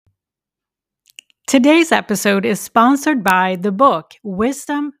Today's episode is sponsored by the book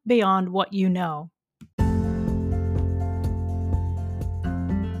Wisdom Beyond What You Know.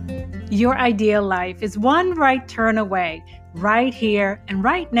 Your ideal life is one right turn away, right here and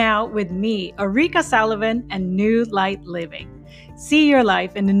right now with me, Erika Sullivan, and New Light Living. See your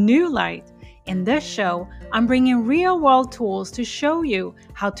life in a new light. In this show, I'm bringing real-world tools to show you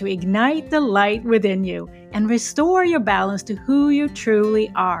how to ignite the light within you and restore your balance to who you truly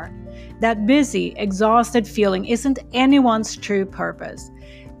are. That busy, exhausted feeling isn't anyone's true purpose.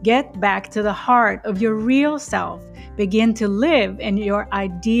 Get back to the heart of your real self. Begin to live in your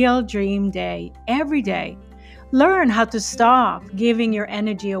ideal dream day every day. Learn how to stop giving your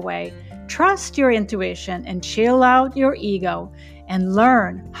energy away. Trust your intuition and chill out your ego. And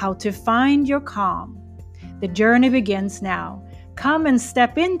learn how to find your calm. The journey begins now. Come and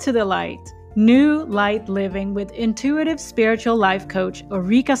step into the light. New Light Living with intuitive spiritual life coach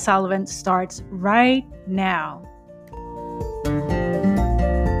Erika Sullivan starts right now.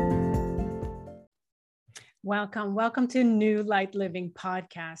 Welcome to New Light Living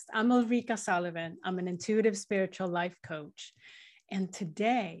podcast. I'm Erika Sullivan. I'm an intuitive spiritual life coach. And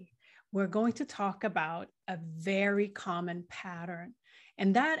today we're going to talk about a very common pattern,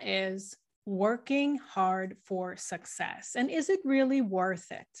 and that is working hard for success. And is it really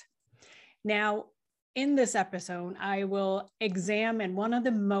worth it? Now, in this episode, I will examine one of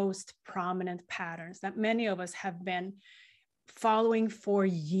the most prominent patterns that many of us have been following for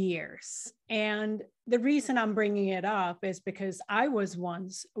years. And the reason I'm bringing it up is because I was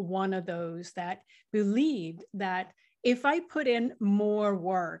once one of those that believed that if I put in more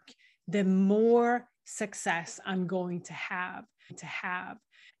work, the more success I'm going to have.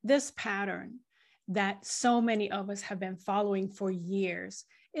 This pattern that so many of us have been following for years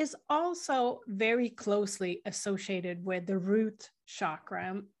is also very closely associated with the root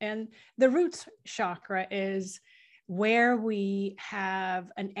chakra. And the root chakra is where we have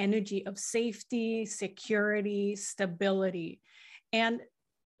an energy of safety, security, stability. And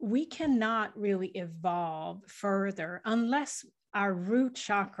we cannot really evolve further unless our root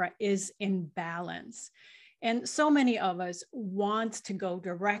chakra is in balance. And so many of us want to go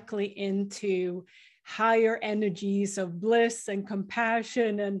directly into higher energies of bliss and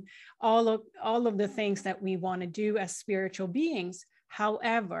compassion and all of the things that we want to do as spiritual beings.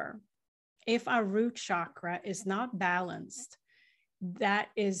 However, if our root chakra is not balanced, that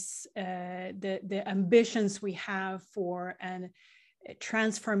is the ambitions we have for a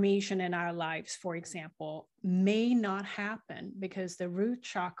transformation in our lives, for example, may not happen because the root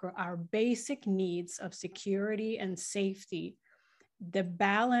chakra, our basic needs of security and safety, the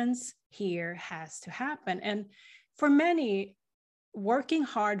balance here has to happen. And for many, working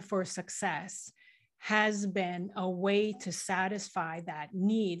hard for success has been a way to satisfy that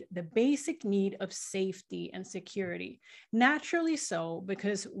need, the basic need of safety and security. Naturally so,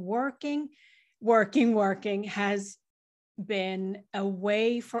 because working has been a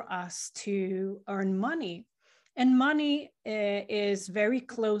way for us to earn money. And money is very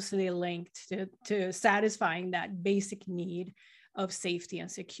closely linked to satisfying that basic need of safety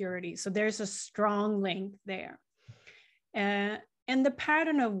and security. So there's a strong link there. And the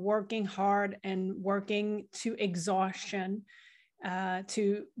pattern of working hard and working to exhaustion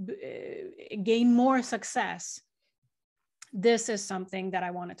to gain more success, this is something that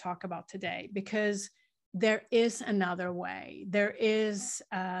I want to talk about today, because there is another way. There is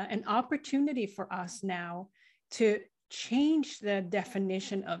an opportunity for us now to change the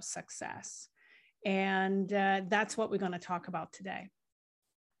definition of success. And that's what we're going to talk about today.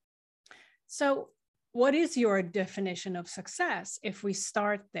 So, what is your definition of success if we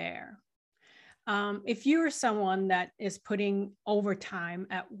start there? If you're someone that is putting overtime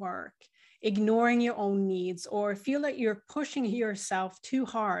at work, ignoring your own needs, or feel that you're pushing yourself too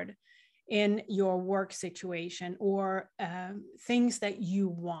hard in your work situation, or things that you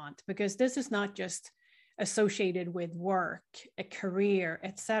want, because this is not just associated with work, a career,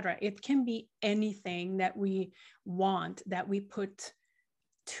 etc. It can be anything that we want, that we put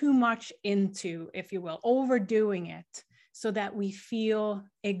too much into, if you will, overdoing it so that we feel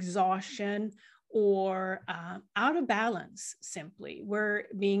exhaustion or out of balance. Simply, we're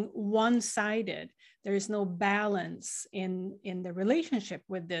being one-sided. There is no balance in the relationship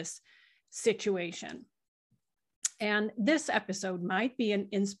with this situation. And this episode might be an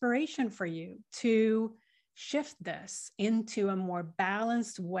inspiration for you to shift this into a more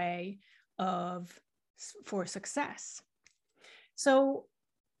balanced way for success. So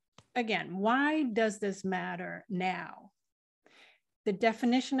again, why does this matter now? The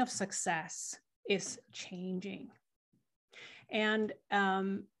definition of success is changing. And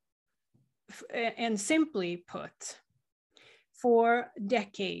and simply put, for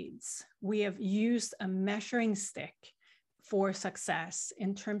decades, we have used a measuring stick for success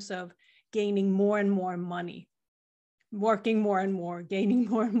in terms of gaining more and more money, working more and more, gaining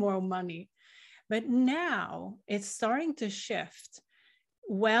more and more money. But now it's starting to shift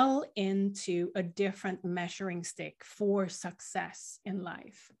well into a different measuring stick for success in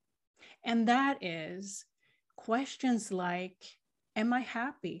life. And that is questions like, am I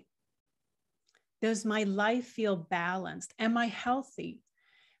happy? Does my life feel balanced? Am I healthy?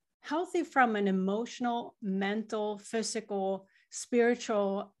 Healthy from an emotional, mental, physical,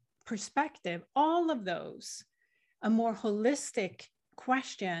 spiritual perspective, all of those. A more holistic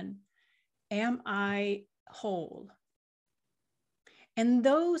question, am I whole? And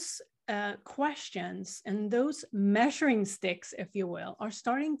those questions and those measuring sticks, if you will, are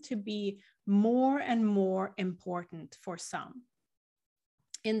starting to be more and more important for some.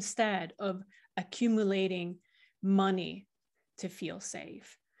 Instead of accumulating money to feel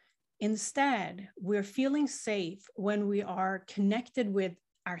safe. Instead, we're feeling safe when we are connected with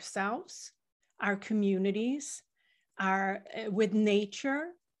ourselves, our communities, with nature.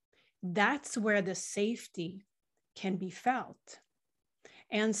 That's where the safety can be felt.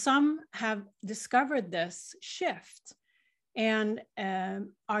 And some have discovered this shift and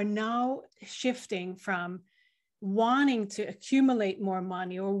are now shifting from wanting to accumulate more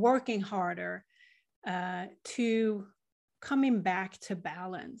money or working harder to coming back to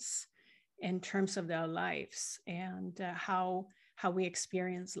balance in terms of their lives and how we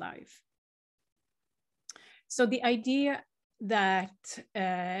experience life. So the idea that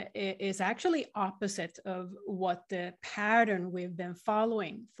is actually opposite of what the pattern we've been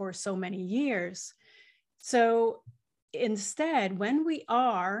following for so many years. So instead, when we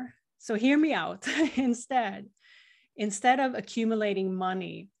are, so hear me out, instead of accumulating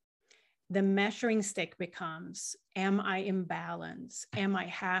money, the measuring stick becomes, am I in balance? Am I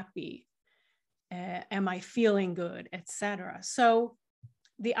happy? Am I feeling good, etc. So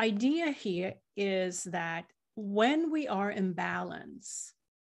the idea here is that when we are in balance,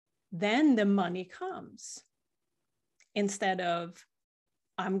 then the money comes. Instead of,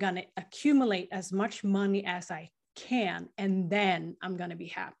 I'm going to accumulate as much money as I can, and then I'm going to be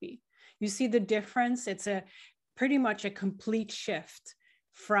happy. You see the difference? It's pretty much a complete shift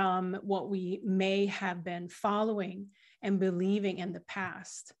from what we may have been following and believing in the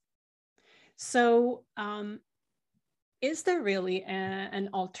past. So, is there really an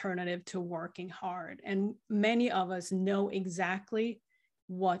alternative to working hard? And many of us know exactly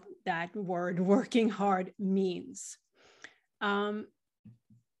what that word working hard means.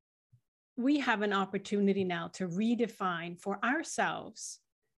 We have an opportunity now to redefine for ourselves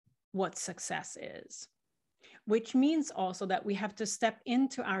what success is, which means also that we have to step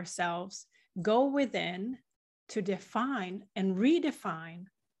into ourselves, go within to define and redefine,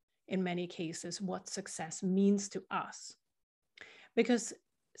 in many cases, what success means to us. Because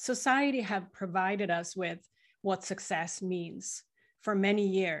society have provided us with what success means for many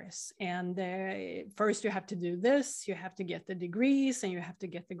years. And first you have to do this, you have to get the degrees, and you have to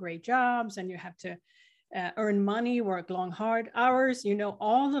get the great jobs, and you have to earn money, work long, hard hours,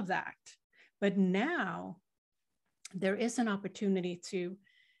 all of that. But now there is an opportunity to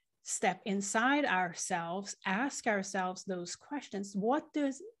step inside ourselves, ask ourselves those questions. What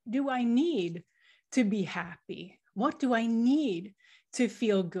do I need to be happy? What do I need to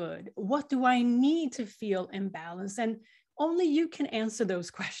feel good? What do I need to feel in balance? And only you can answer those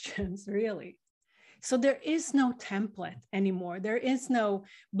questions, really. So there is no template anymore. There is no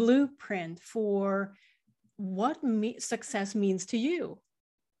blueprint for what success means to you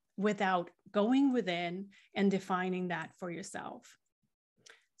without going within and defining that for yourself.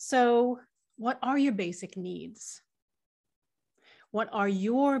 So what are your basic needs? What are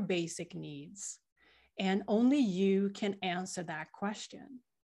your basic needs? And only you can answer that question.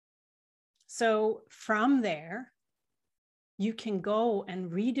 So from there, you can go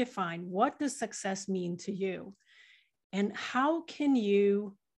and redefine, what does success mean to you? And how can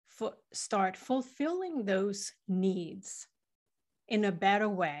you start fulfilling those needs in a better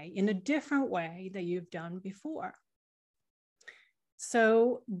way, in a different way that you've done before?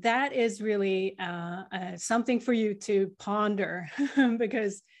 So that is really something for you to ponder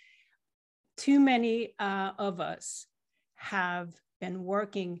because too many of us have been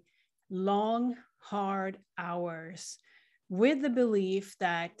working long, hard hours with the belief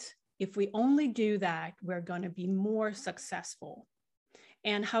that if we only do that, we're going to be more successful.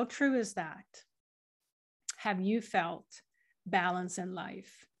 And how true is that? Have you felt balance in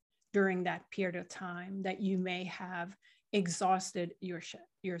life during that period of time that you may have exhausted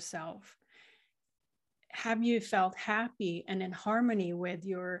yourself? have you felt happy and in harmony with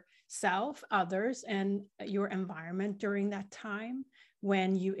yourself, others, and your environment during that time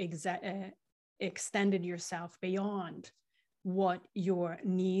when you extended yourself beyond what your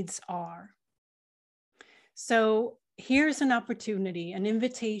needs are? So here's an opportunity, an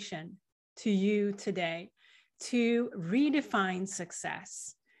invitation to you today to redefine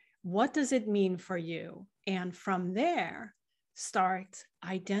success. What does it mean for you? And from there, start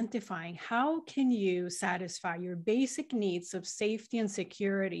identifying how can you satisfy your basic needs of safety and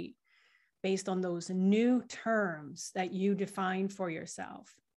security based on those new terms that you define for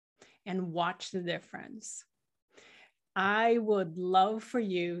yourself, and watch the difference. I would love for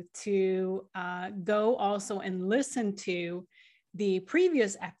you to go also and listen to the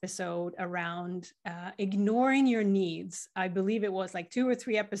previous episode around ignoring your needs. I believe it was like 2 or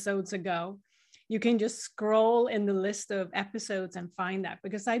 3 episodes ago. You can just scroll in the list of episodes and find that,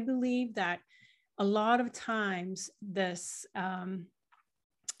 because I believe that a lot of times this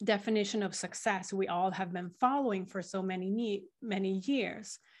definition of success we all have been following for so many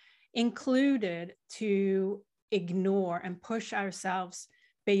years included to ignore and push ourselves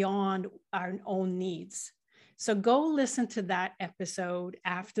beyond our own needs. So go listen to that episode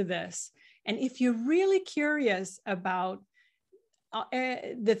after this. And if you're really curious about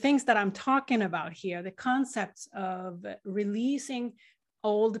the things that I'm talking about here, the concepts of releasing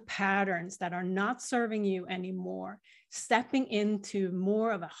old patterns that are not serving you anymore, stepping into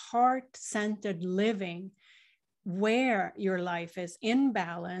more of a heart-centered living where your life is in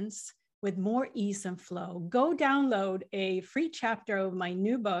balance with more ease and flow, go download a free chapter of my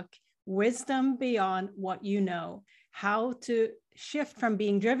new book, Wisdom Beyond What You Know, how to shift from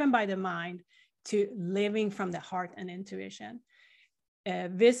being driven by the mind to living from the heart and intuition.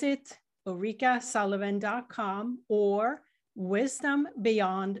 Visit ulrikasullivan.com or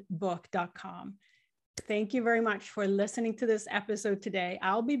wisdombeyondbook.com. Thank you very much for listening to this episode today.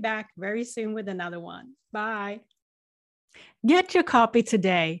 I'll be back very soon with another one. Bye. Get your copy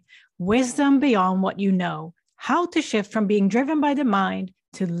today, Wisdom Beyond What You Know, how to shift from being driven by the mind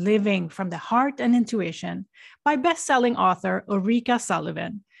to living from the heart and intuition, by best-selling author Ulrika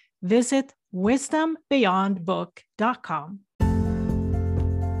Sullivan. Visit wisdombeyondbook.com.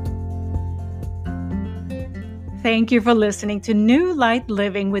 Thank you for listening to New Light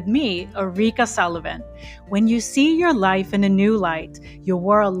Living with me, Ulrika Sullivan. When you see your life in a new light, your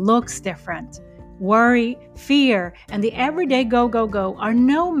world looks different. Worry, fear, and the everyday go, go, go are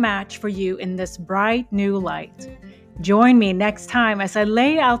no match for you in this bright new light. Join me next time as I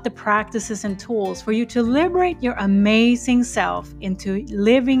lay out the practices and tools for you to liberate your amazing self into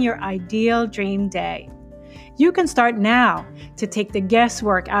living your ideal dream day. You can start now to take the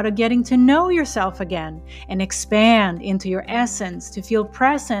guesswork out of getting to know yourself again and expand into your essence to feel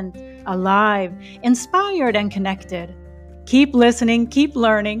present, alive, inspired, and connected. Keep listening, keep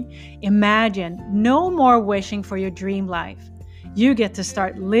learning. Imagine no more wishing for your dream life. You get to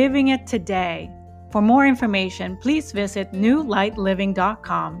start living it today. For more information, please visit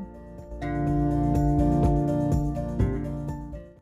newlightliving.com.